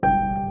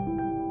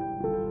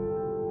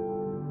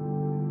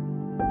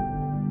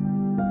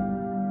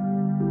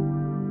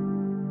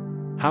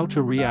How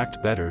to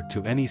react better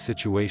to any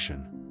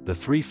situation, the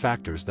 3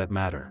 factors that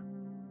matter.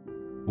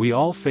 We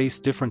all face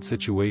different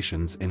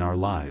situations in our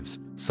lives,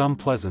 some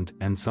pleasant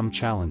and some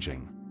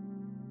challenging.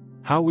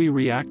 How we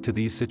react to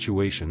these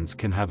situations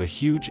can have a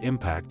huge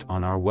impact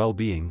on our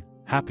well-being,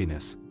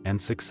 happiness,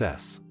 and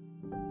success.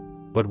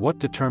 But what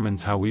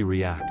determines how we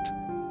react?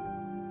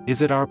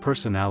 Is it our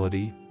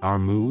personality, our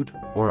mood,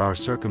 or our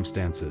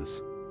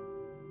circumstances?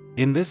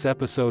 In this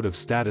episode of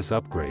Status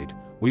Upgrade,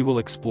 we will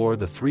explore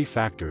the 3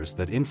 factors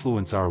that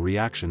influence our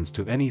reactions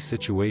to any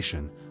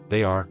situation.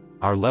 They are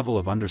our level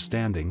of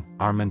understanding,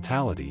 our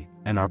mentality,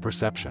 and our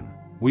perception.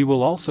 We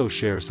will also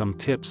share some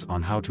tips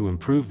on how to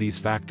improve these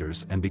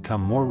factors and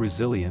become more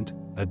resilient,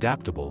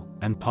 adaptable,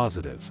 and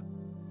positive.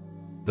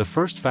 The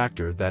first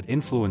factor that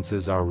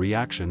influences our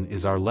reaction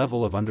is our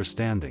level of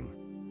understanding.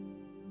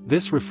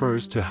 This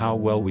refers to how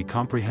well we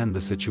comprehend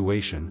the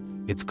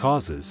situation, its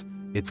causes,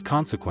 its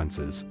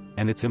consequences,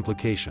 and its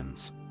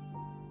implications.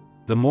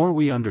 The more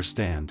we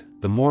understand,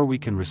 the more we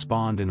can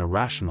respond in a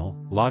rational,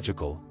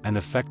 logical, and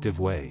effective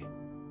way.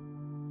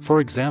 For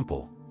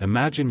example,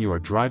 imagine you are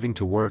driving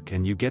to work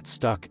and you get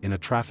stuck in a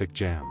traffic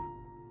jam.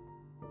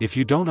 If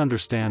you don't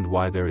understand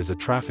why there is a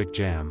traffic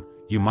jam,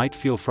 you might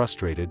feel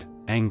frustrated,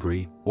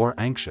 angry, or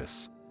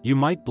anxious. You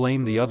might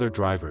blame the other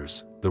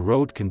drivers, the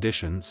road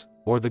conditions,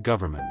 or the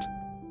government.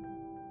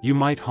 You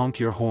might honk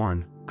your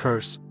horn,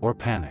 curse, or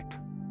panic.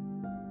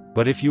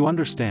 But if you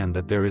understand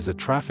that there is a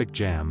traffic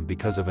jam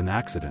because of an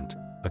accident,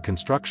 a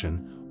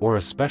construction, or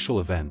a special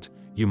event,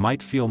 you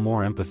might feel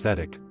more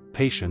empathetic,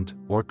 patient,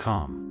 or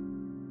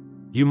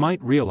calm. You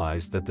might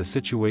realize that the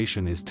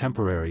situation is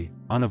temporary,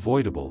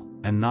 unavoidable,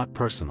 and not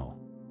personal.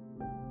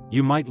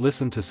 You might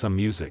listen to some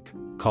music,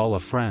 call a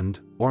friend,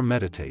 or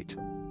meditate.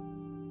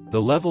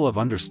 The level of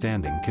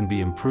understanding can be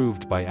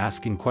improved by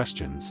asking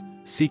questions,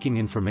 seeking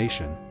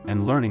information,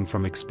 and learning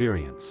from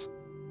experience.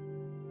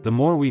 The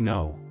more we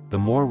know, the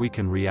more we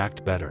can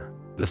react better.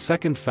 The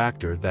second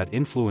factor that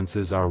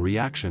influences our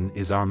reaction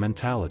is our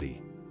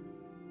mentality.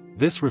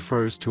 This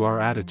refers to our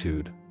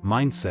attitude,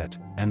 mindset,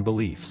 and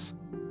beliefs.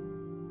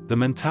 The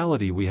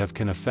mentality we have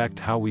can affect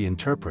how we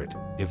interpret,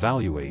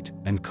 evaluate,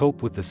 and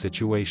cope with the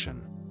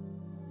situation.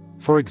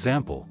 For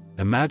example,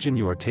 imagine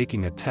you are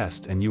taking a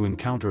test and you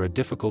encounter a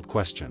difficult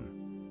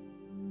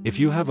question. If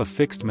you have a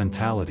fixed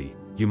mentality,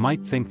 you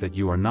might think that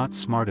you are not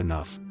smart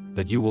enough,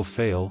 that you will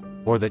fail,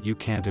 or that you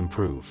can't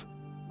improve.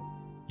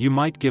 You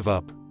might give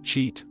up,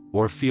 cheat,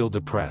 or feel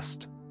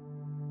depressed.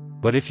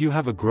 But if you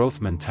have a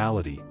growth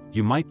mentality,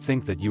 you might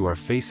think that you are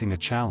facing a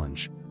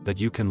challenge, that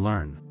you can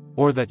learn,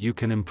 or that you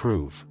can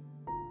improve.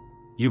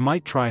 You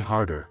might try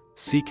harder,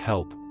 seek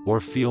help, or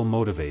feel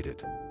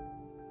motivated.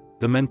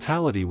 The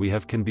mentality we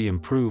have can be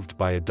improved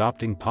by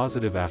adopting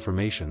positive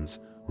affirmations,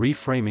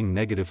 reframing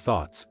negative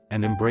thoughts,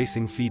 and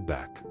embracing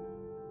feedback.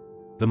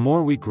 The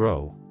more we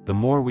grow, the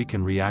more we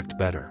can react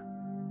better.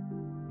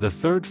 The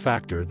third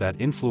factor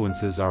that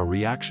influences our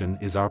reaction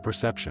is our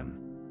perception.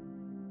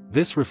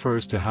 This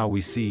refers to how we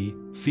see,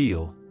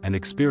 feel, and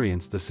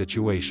experience the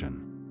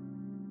situation.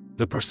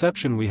 The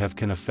perception we have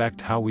can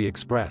affect how we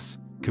express,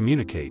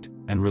 communicate,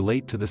 and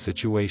relate to the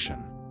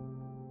situation.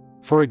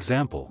 For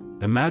example,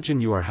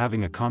 imagine you are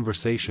having a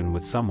conversation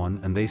with someone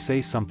and they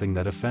say something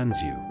that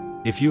offends you.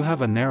 If you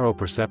have a narrow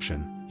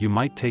perception, you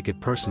might take it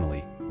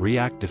personally,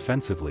 react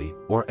defensively,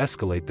 or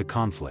escalate the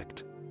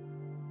conflict.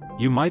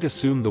 You might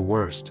assume the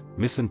worst,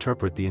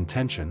 misinterpret the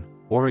intention,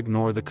 or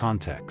ignore the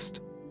context.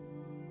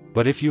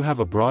 But if you have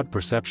a broad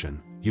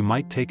perception, you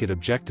might take it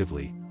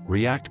objectively,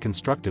 react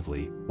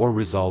constructively, or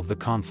resolve the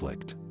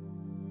conflict.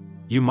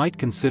 You might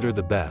consider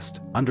the best,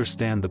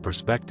 understand the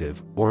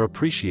perspective, or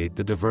appreciate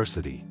the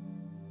diversity.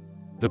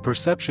 The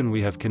perception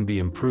we have can be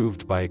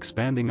improved by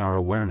expanding our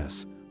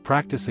awareness,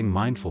 practicing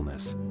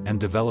mindfulness, and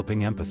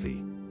developing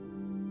empathy.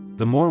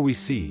 The more we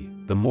see,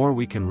 the more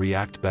we can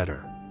react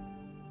better.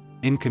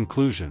 In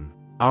conclusion,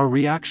 our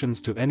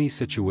reactions to any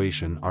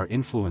situation are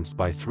influenced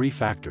by 3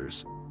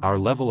 factors: our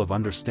level of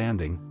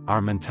understanding,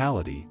 our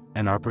mentality,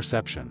 and our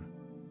perception.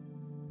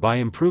 By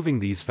improving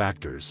these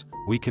factors,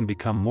 we can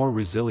become more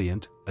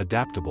resilient,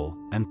 adaptable,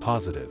 and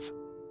positive.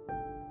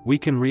 We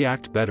can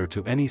react better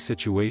to any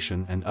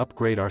situation and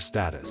upgrade our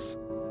status.